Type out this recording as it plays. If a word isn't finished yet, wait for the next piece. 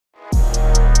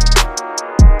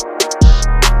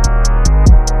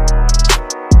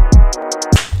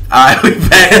Alright, we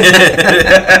back.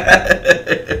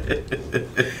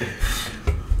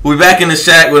 We back in the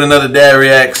shack with another Dad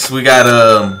Reacts. We got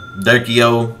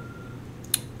Durkio.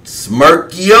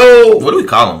 Smirkio. What do we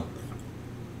call him?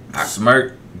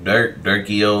 Smirk,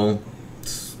 Durkio.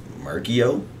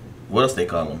 Smirkio? What else they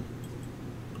call him?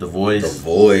 The Voice. The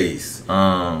Voice.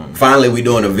 Finally we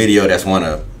doing a video that's one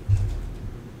of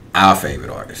our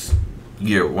favorite artists.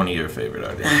 One of your favorite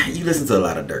artists. You listen to a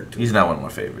lot of Durk too. He's not one of my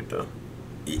favorite though.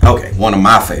 Okay, one of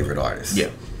my favorite artists.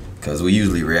 Yeah. Because we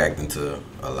usually reacting to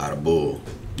a lot of bull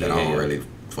that I don't really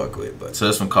fuck with. But so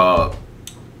this one called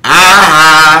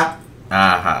Ahhh.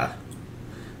 Ahhh.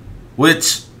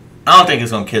 Which I don't think it's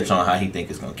gonna catch on how he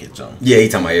think it's gonna catch on. Yeah, he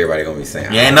talking about everybody gonna be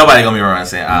saying. Yeah, ain't nobody gonna be around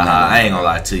saying Ahhh. No. I ain't gonna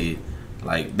lie to you.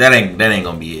 Like that ain't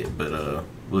gonna be it. But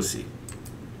we'll see.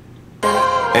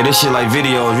 Hey, this shit like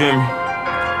videos, you hear me?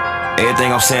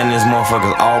 Everything I'm saying in this motherfucker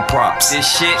is all props. This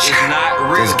shit is not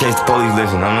real. Just in case the police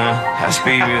listen, I mean, that's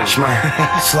speed real.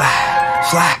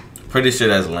 Slide. Pretty sure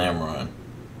that's Lamron.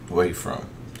 Where he from?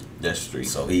 That street.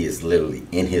 So he is literally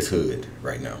in his hood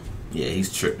right now. Yeah,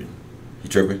 he's tripping. You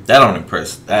tripping? That don't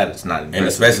impress. That is not impressive. And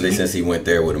especially since he went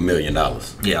there with $1 million.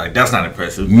 Yeah, like that's not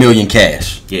impressive. Million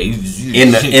cash. Yeah, you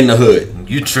in the hood.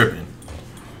 You tripping.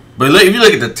 But look, if you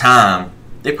look at the time,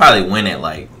 they probably went at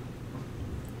like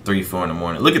 3, 4 in the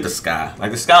morning. Look at the sky. Like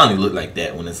the sky only look like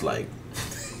that when it's like.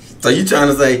 So you trying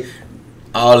to say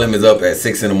all of them is up at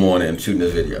 6 in the morning shooting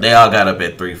this video? They all got up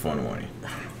at 3, 4 in the morning.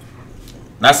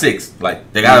 Not 6.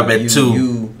 Like they got up at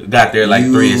 2. Got there like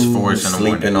 3ish, 4ish in the morning.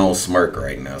 Sleeping on Smirk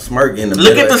right now. Smirk in the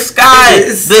look at the sky.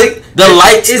 The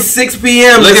lights. It's 6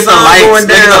 p.m. Look at the lights.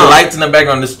 Look at the lights in the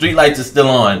background. The street lights are still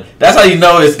on. That's how you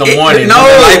know it's the morning. No,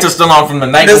 the lights are still on from the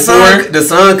night before. The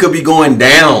sun could be going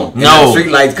down. No, the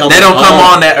street lights come. They don't come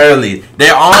on that early.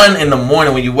 They're on in the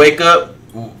morning when you wake up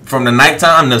from the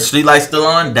nighttime. The street lights still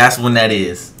on. That's when that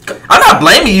is. I'm not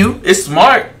blaming you. It's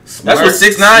smart. That's what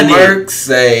 6ix9ine did. Smirk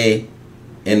say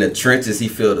in the trenches he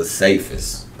feel the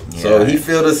safest. Yeah. So he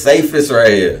feel the safest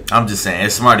right here. I'm just saying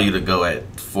it's smart of you to go at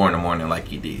 4 in the morning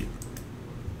like you did.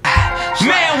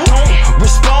 Man, we don't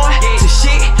respond to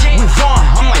shit with Vaughn.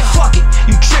 I'm like, fuck it,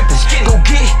 you trippin'. Go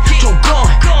get your gun.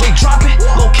 They dropping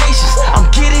locations. I'm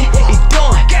getting it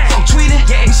done. I'm tweeting,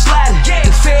 we sliding.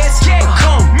 The feds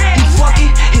come. He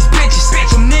fucking his bitches.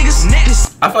 Some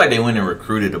niggas. I feel like they went and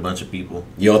recruited a bunch of people.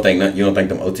 You don't think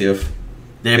them OTF?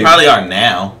 They probably are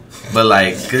now. But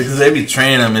like, cause they be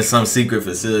training them in some secret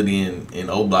facility in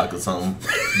O Block or something.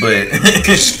 But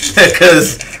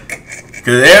cause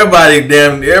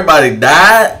everybody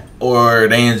died or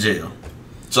they in jail.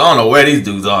 So I don't know where these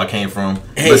dudes all came from.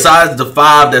 Hey. Besides the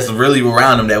 5 that's really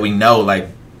around them that we know, like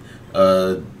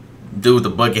dude with the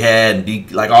bucket hat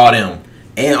and like all them.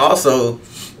 And also,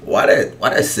 why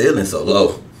that ceiling so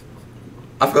low?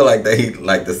 I feel like they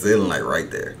like the ceiling like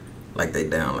right there. Like they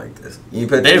down like this.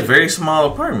 They're very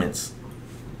small apartments.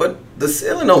 But the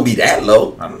ceiling don't be that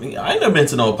low. I ain't never been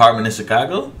to no apartment in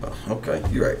Chicago. Oh, okay,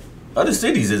 you're right. Other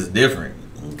cities is different.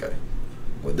 Okay.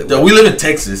 We live in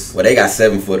Texas. Well, they got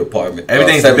 7-foot apartment.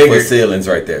 Everything's 7 bigger. Foot ceilings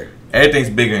right there. Everything's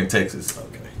bigger in Texas.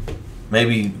 Okay.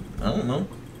 Maybe, I don't know.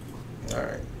 All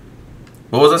right.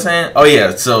 What was I saying? Oh,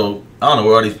 yeah. So, I don't know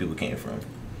where all these people came from.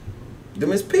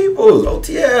 Them is peoples.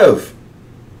 OTF.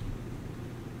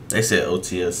 They said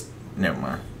OTS. Never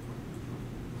mind.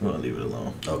 We'll leave it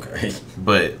alone. Okay.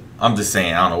 But I'm just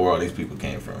saying, I don't know where all these people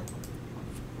came from.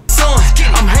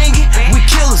 I'm hanging with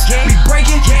killers. We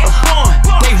breaking a bond.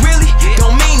 They really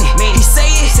don't mean it. He say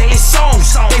it in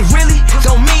songs. They really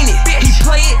don't mean it. He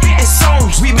play it in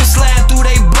songs. We been sliding through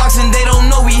they blocks and they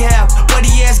don't know we have. But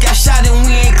he ass got shot and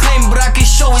we ain't claiming, but I can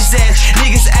show his ass.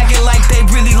 Niggas acting like they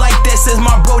really like that. Says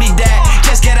my brody dad.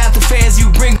 Just get out the feds.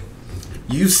 You bring.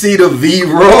 You see the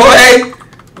V-Roy?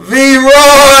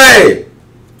 V-Roy!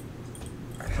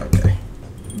 Okay.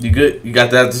 You good? You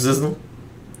got that out the system?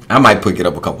 I might pick it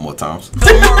up a couple more times.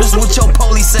 With your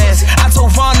police ass. I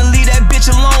told Vaughn to leave that bitch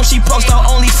alone. She post on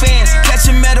OnlyFans. Catch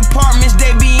him at apartments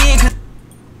they be in.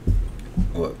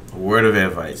 What? Word of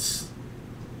advice.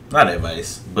 Not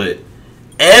advice, but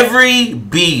every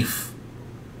beef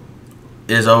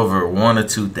is over one or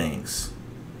two things.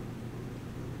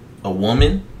 A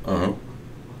woman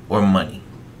or money.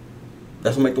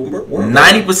 That's what make the work.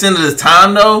 90% of the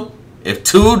time, though, if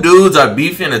 2 dudes are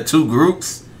beefing or 2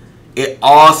 groups, it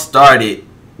all started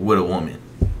with a woman.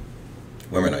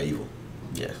 Women are evil.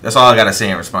 Yeah, that's all I gotta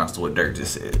say in response to what Durk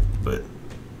just said. But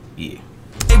yeah.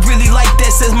 They really like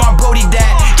that, says my brody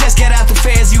dad. Just get out the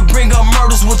feds, you bring up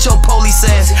murders with your police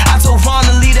ass. I told Vaughn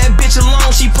to leave that bitch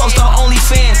alone, she post on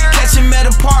OnlyFans. Catch him at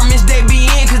apartments they be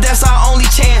in, cause that's our only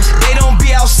chance. They don't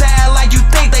be outside like you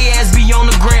think, they ass be on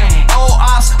the ground. Old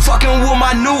ops,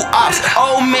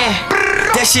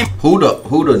 shit. Who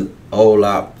the old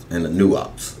ops and the new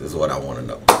ops is what I want to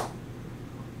know.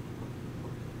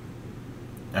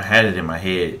 I had it in my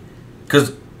head.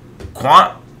 Cause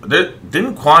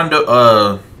didn't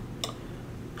Quando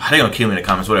they gonna kill me in the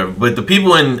comments, whatever. But the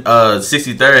people in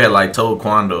 63rd had like told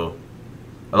Quando.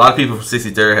 A lot of people from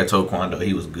 63rd had told Quando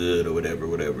he was good or whatever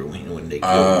when they killed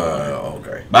him.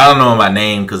 Okay. But I don't know him by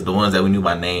name because the ones that we knew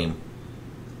by name.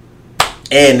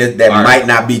 And that might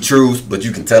not be true, but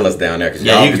you can tell us down there. Cause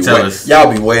yeah, you can tell us.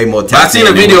 Y'all be way more talented. I seen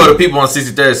a video of the people on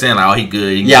 63rd saying like, "Oh, he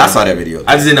good." Yeah, I saw that video.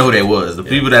 I just didn't know who they was. The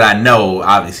people that I know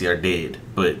obviously are dead,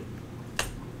 but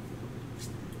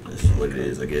that's what it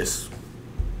is, I guess.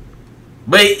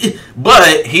 But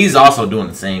he's also doing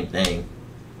the same thing.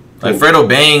 Like Fredo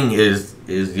Bang is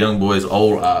Youngboy's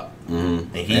old op,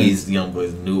 and he's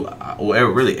Youngboy's new op. Well,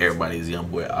 really everybody's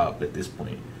Youngboy op at this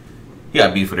point. He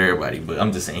got beef with everybody, but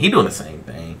I'm just saying he doing the same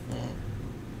thing.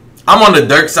 I'm on the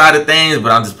Durk side of things,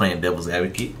 but I'm just playing devil's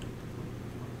advocate.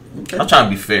 Okay. I'm trying to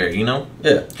be fair, you know?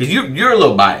 Yeah. Cause you're a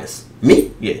little biased.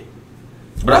 Me? Yeah.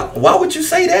 But why would you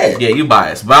say that? Yeah, you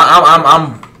biased. But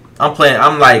I'm playing.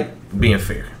 I'm like being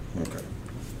fair. Okay.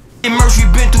 Mercy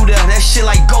been through that shit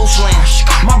like Ghostland.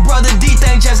 My brother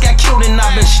D-Thing just got killed and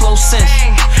I've been slow since.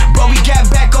 Bro, we got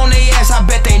back on their ass, I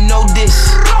bet they know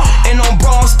this. And on bro,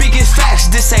 I'm speaking facts,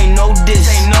 this ain't no diss.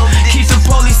 Keep the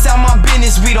police out my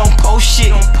business, we don't post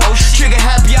shit. Trigger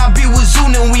happy, I be with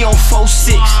Zoon and we on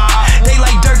 4-6. They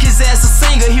like Durk, his ass a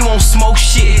singer, he won't smoke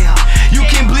shit. You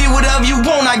can bleed whatever you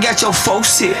want, I got your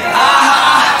folks here.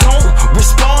 Don't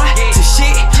respond to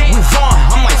shit with Vaughn.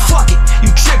 I'm like, fuck it, you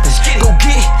trippin'. Go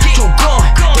get your gun.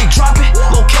 They dropping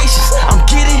locations, I'm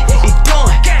getting it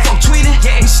done. Fuck tweeting,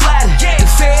 we sliding. The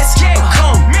feds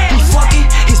come. He fucking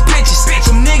his bitches,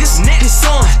 some niggas, his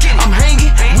son. I'm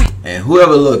hanging. And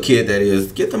whoever little kid that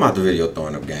is, get them out the video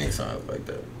throwing up gang signs like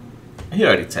that. He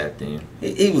already tapped in.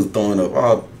 He was throwing up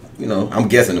all, you know, I'm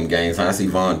guessing them gang signs. I see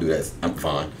Vaughn do that. I'm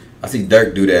fine. I see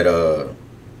Durk do that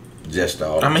gesture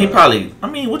all the time. He probably,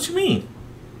 what you mean?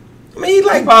 He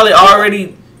like probably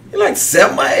already. He like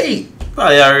 7 or 8.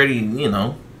 Probably already, you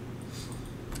know.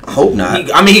 I hope not.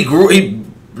 He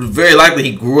very likely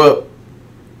he grew up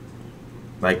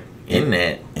like in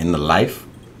the life.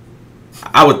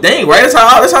 I would think, right? That's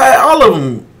how all of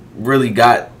them really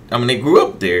got. They grew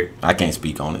up there. I can't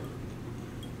speak on it.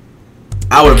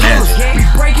 I would imagine. We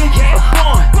breaking a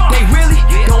bond. They really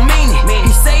don't mean it.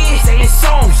 He say it in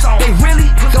songs. They really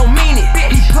don't mean it.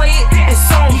 He play it in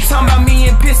songs. He talking about me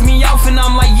and piss me off, and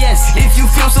I'm like, yes. If you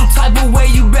feel some type of way,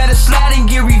 you better slide and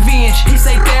get revenge. He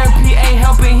say therapy ain't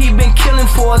helping. He been killing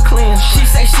for a cleanse. She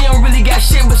say she don't really got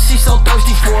shit, but she so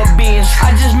thirsty for a binge.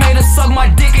 I just made her suck my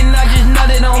dick and I just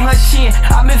nutted on her chin.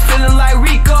 I been feeling like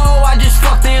Rico. I just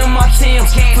fucked her in my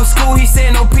Tim's. For school, he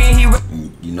said no pen.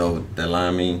 You know what that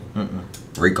line mean?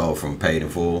 Rico from Paid in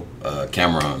Full,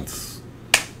 Cameron's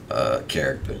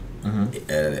character.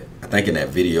 I think in that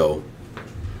video,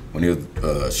 when he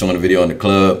was showing the video in the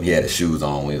club, he had his shoes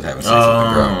on when he was having sex with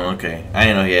the girl. Oh, okay. I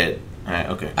didn't know he had.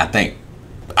 Okay.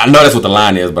 I know that's what the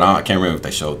line is, but I can't remember if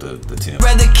they showed the 10.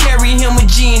 Rather carry him a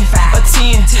gin, a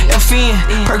 10, FN,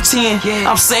 per 10.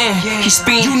 I'm saying, he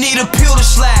spin. You need a pill to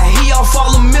slide. He off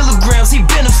all the milligrams, he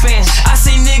been a fan. I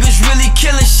see niggas really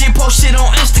killing shit, post shit on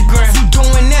Instagram. You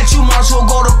doing that, you might as well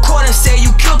go to court and say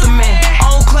you killed a man.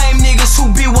 I don't claim niggas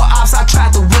who be with ops, I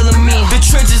tried to will them in. The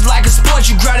trenches like a sport,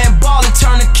 you grab that ball and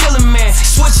turn to killer man.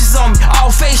 Switches on me,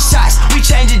 all face shots, we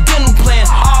change the dental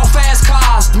plans. All fast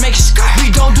cars, make sure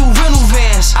we don't do rental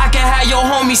vans. I can have your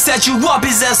homie set you up,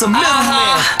 his ass a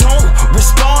middleman. Don't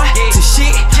respond to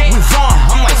shit with Vaughn.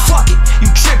 I'm like, fuck it, you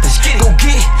trippin'. Go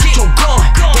get your gun.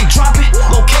 They dropping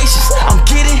locations, I'm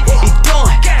getting it done.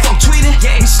 Fuck tweeting,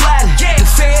 we sliding. The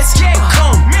feds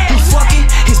come. He fucking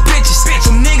his bitches,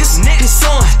 some niggas, his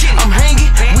son. I'm hanging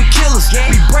with killers,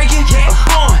 we breaking a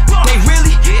bond. They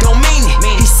really don't mean it.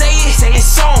 He say it in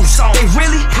songs. They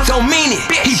really don't mean it.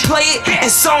 He play it in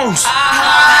songs.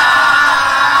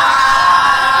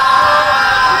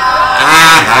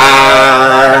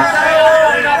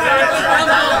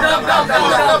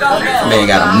 Man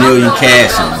got $1 million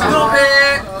cash in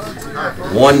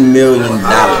 $1 million.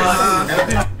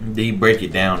 Did he break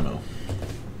it down though?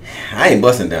 I ain't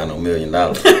busting down no $1 million.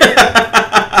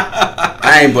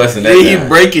 I ain't busting that. Did down. he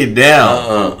break it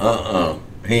down?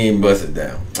 He ain't busting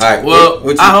down. All right.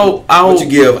 Well, I hope. What you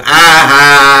give?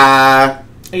 I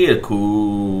get a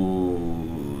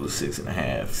cool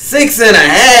 6.5.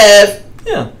 6.5.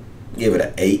 Yeah. Give it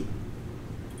an 8.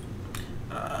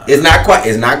 It's not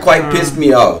quite pissed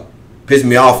me off. Pissed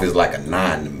me off is like a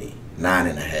 9 to me.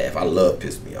 9.5. I love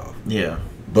pissed me off. Yeah.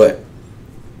 But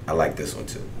I like this one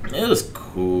too. It was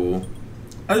cool.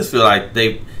 I just feel like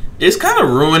it's kind of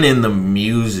ruining the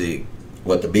music.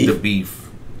 What, the beef? The beef.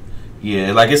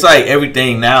 Yeah, like it's like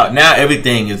everything now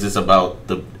everything is just about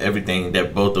everything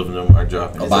that both of them are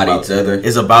dropping. About each other.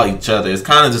 It's about each other. It's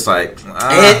kind of just like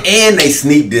and they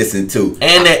sneak dissing too.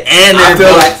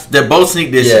 They're both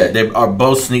sneak dissing. Yeah. They are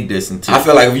both sneak dissing too. I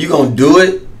feel like if you gonna do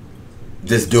it,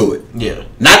 just do it. Yeah.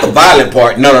 Not the violent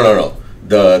part. No.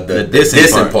 The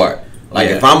dissing part. Like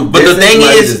if I'm but dissing, the thing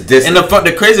is, and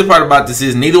the crazy part about this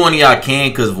is neither one of y'all can,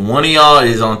 because one of y'all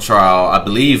is on trial. I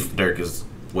believe Durk is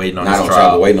waiting on his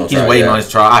trial. He's waiting on his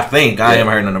trial. I think I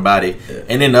haven't heard nothing about it. Yeah.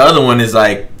 And then the other one is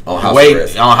like on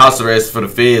house arrest for the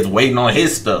feds, waiting on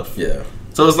his stuff. Yeah.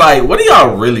 So it's like, what are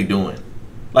y'all really doing?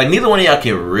 Like neither one of y'all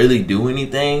can really do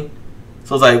anything.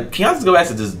 So it's like, can y'all just go back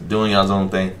to just doing y'all's own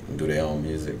thing? Do their own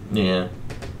music. Yeah.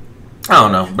 I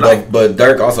don't know. But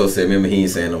Durk also said, remember, he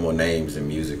ain't saying no more names in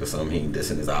music or something. He ain't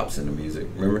dissing his ops in the music.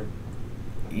 Remember?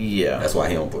 Yeah. That's why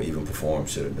he don't even perform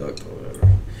shit or ducked or whatever.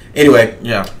 Anyway.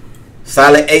 Yeah.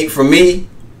 Solid 8 for me.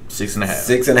 6.5.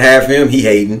 6.5 for him. He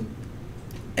hating.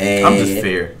 And I'm just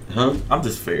fair. Huh? I'm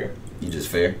just fair. You just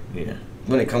fair? Yeah.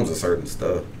 When it comes to certain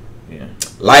stuff. Yeah.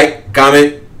 Like,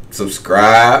 comment,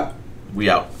 subscribe. We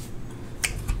out.